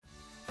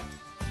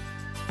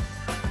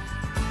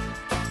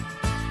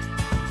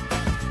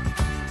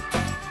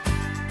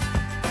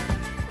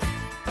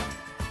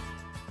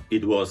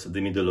It was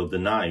the middle of the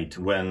night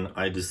when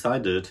I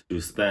decided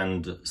to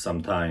spend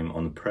some time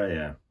on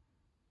prayer.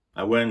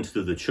 I went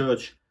to the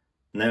church,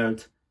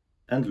 knelt,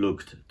 and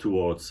looked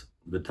towards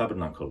the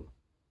tabernacle.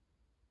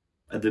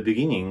 At the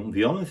beginning,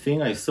 the only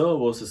thing I saw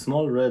was a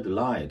small red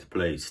light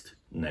placed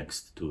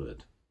next to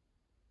it.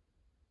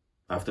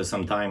 After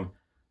some time,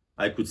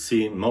 I could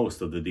see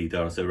most of the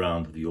details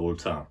around the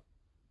altar.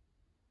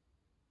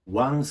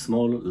 One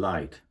small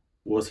light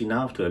was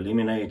enough to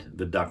eliminate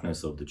the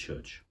darkness of the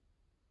church.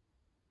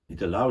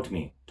 It allowed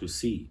me to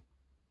see.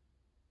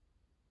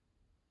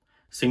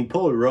 St.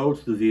 Paul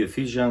wrote to the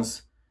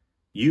Ephesians,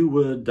 "You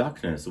were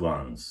darkness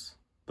once,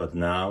 but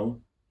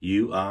now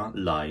you are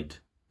light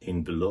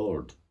in the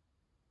Lord."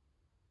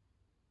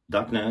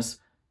 Darkness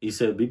is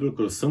a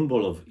biblical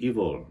symbol of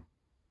evil.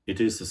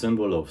 It is a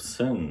symbol of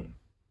sin.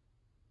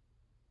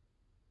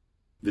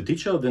 The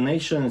teacher of the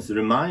nations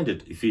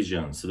reminded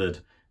Ephesians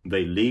that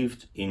they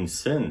lived in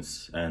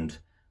sins and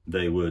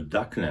they were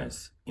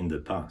darkness in the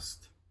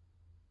past.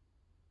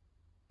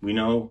 We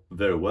know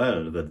very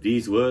well that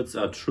these words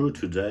are true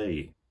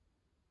today.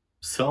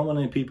 So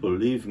many people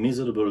live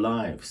miserable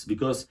lives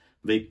because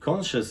they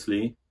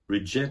consciously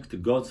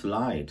reject God's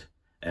light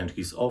and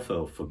His offer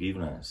of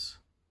forgiveness.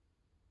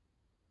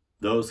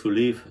 Those who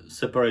live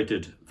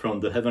separated from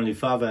the Heavenly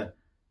Father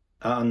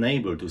are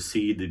unable to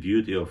see the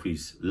beauty of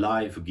His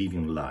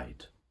life-giving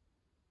light.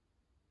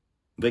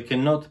 They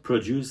cannot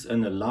produce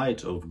any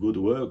light of good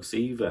works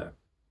either.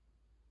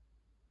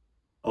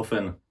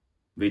 Often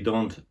they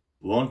don't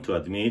want to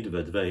admit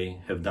that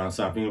they have done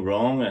something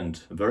wrong and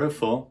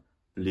therefore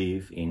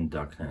live in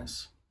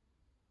darkness.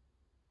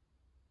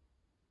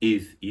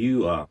 If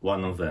you are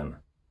one of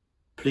them,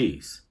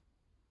 please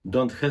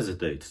don't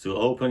hesitate to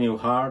open your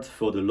heart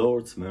for the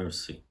Lord's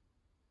mercy.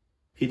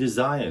 He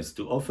desires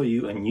to offer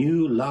you a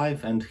new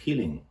life and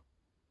healing.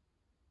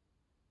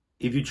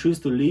 If you choose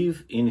to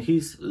live in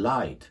His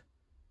light,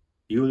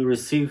 you will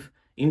receive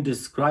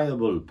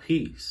indescribable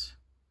peace.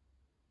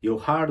 Your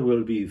heart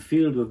will be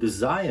filled with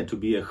desire to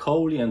be a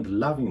holy and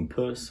loving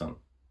person.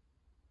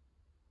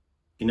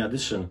 In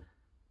addition,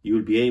 you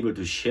will be able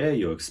to share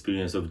your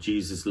experience of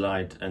Jesus'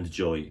 light and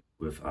joy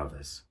with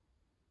others.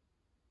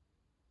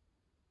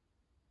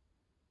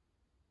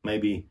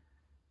 Maybe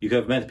you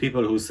have met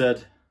people who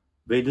said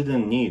they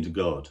didn't need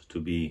God to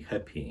be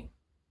happy.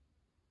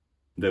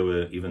 They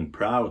were even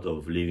proud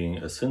of living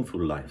a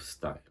sinful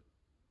lifestyle.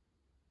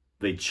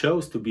 They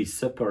chose to be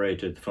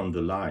separated from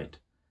the light,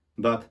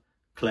 but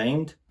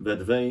claimed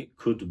that they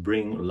could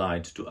bring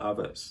light to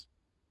others.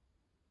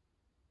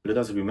 Let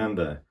us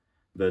remember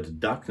that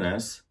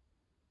darkness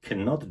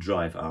cannot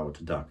drive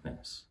out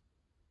darkness.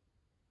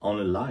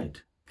 Only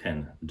light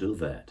can do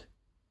that.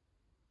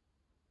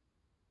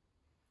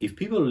 If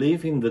people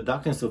live in the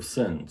darkness of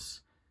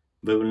sins,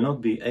 they will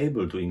not be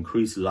able to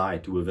increase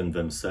light within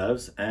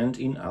themselves and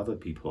in other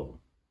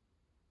people.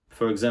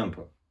 For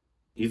example,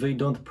 if they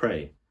don't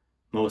pray,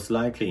 most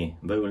likely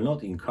they will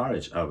not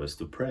encourage others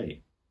to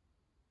pray.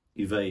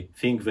 If they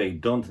think they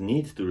don't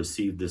need to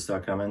receive the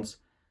sacraments,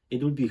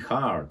 it will be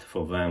hard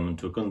for them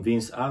to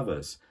convince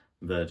others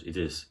that it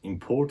is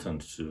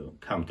important to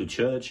come to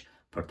church,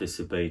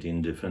 participate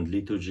in different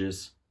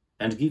liturgies,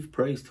 and give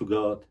praise to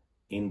God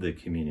in the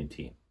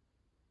community.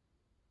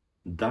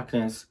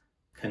 Darkness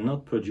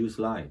cannot produce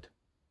light.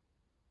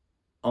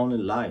 Only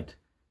light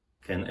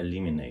can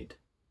eliminate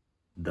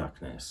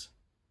darkness.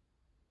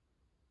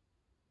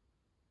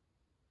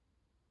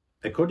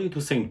 According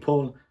to St.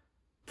 Paul,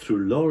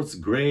 through Lord's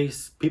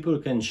grace, people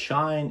can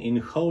shine in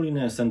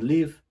holiness and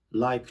live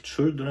like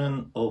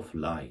children of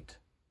light.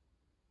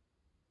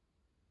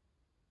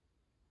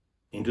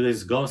 In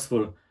today's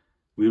Gospel,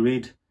 we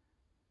read,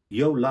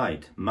 "Your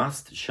light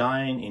must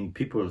shine in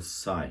people's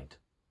sight,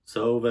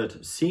 so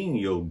that seeing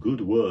your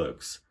good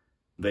works,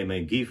 they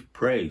may give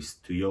praise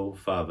to your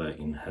Father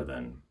in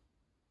heaven."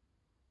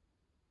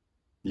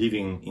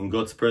 Living in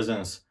God's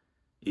presence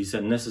is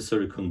a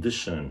necessary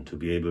condition to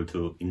be able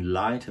to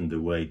enlighten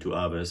the way to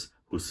others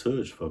who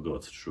search for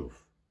God's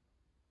truth.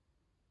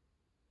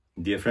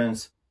 Dear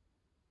friends,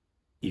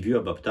 if you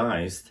are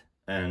baptized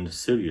and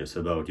serious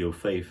about your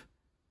faith,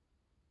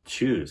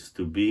 choose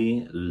to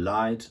be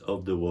light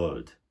of the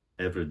world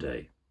every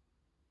day.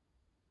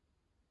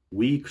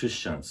 We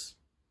Christians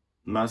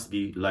must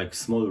be like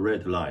small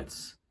red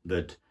lights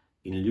that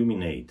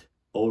illuminate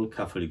all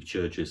Catholic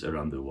churches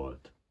around the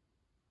world.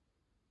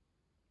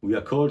 We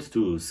are called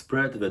to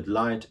spread that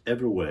light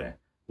everywhere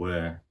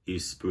where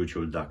is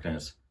spiritual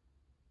darkness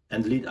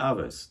and lead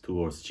others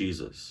towards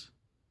Jesus.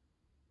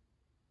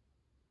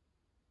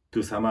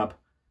 To sum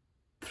up,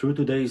 through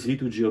today's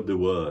liturgy of the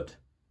Word,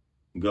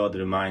 God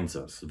reminds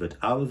us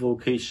that our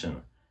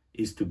vocation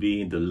is to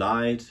be the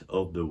light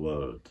of the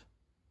world.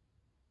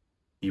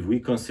 If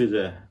we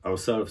consider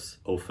ourselves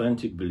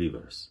authentic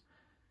believers,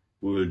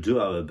 we will do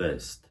our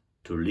best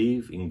to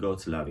live in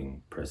God's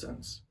loving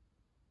presence.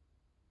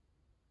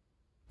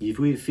 If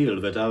we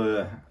feel that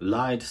our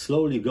light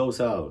slowly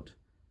goes out,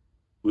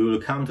 we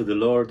will come to the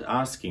Lord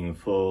asking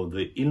for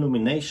the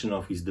illumination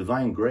of His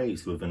divine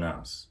grace within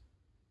us.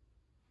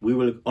 we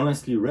will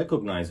honestly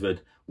recognize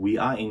that we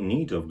are in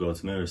need of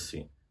God's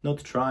mercy,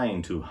 not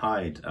trying to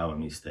hide our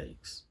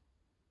mistakes.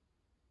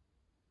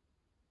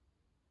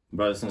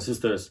 Brothers and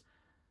sisters,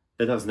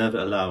 let us never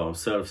allow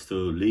ourselves to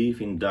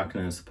live in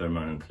darkness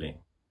permanently.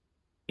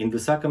 In the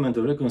sacrament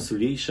of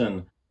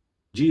reconciliation,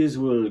 Jesus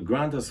will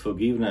grant us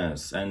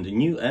forgiveness and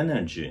new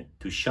energy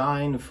to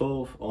shine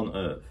forth on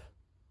earth,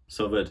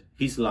 so that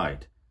His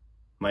light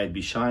might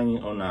be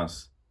shining on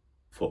us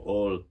for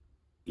all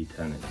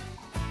eternity.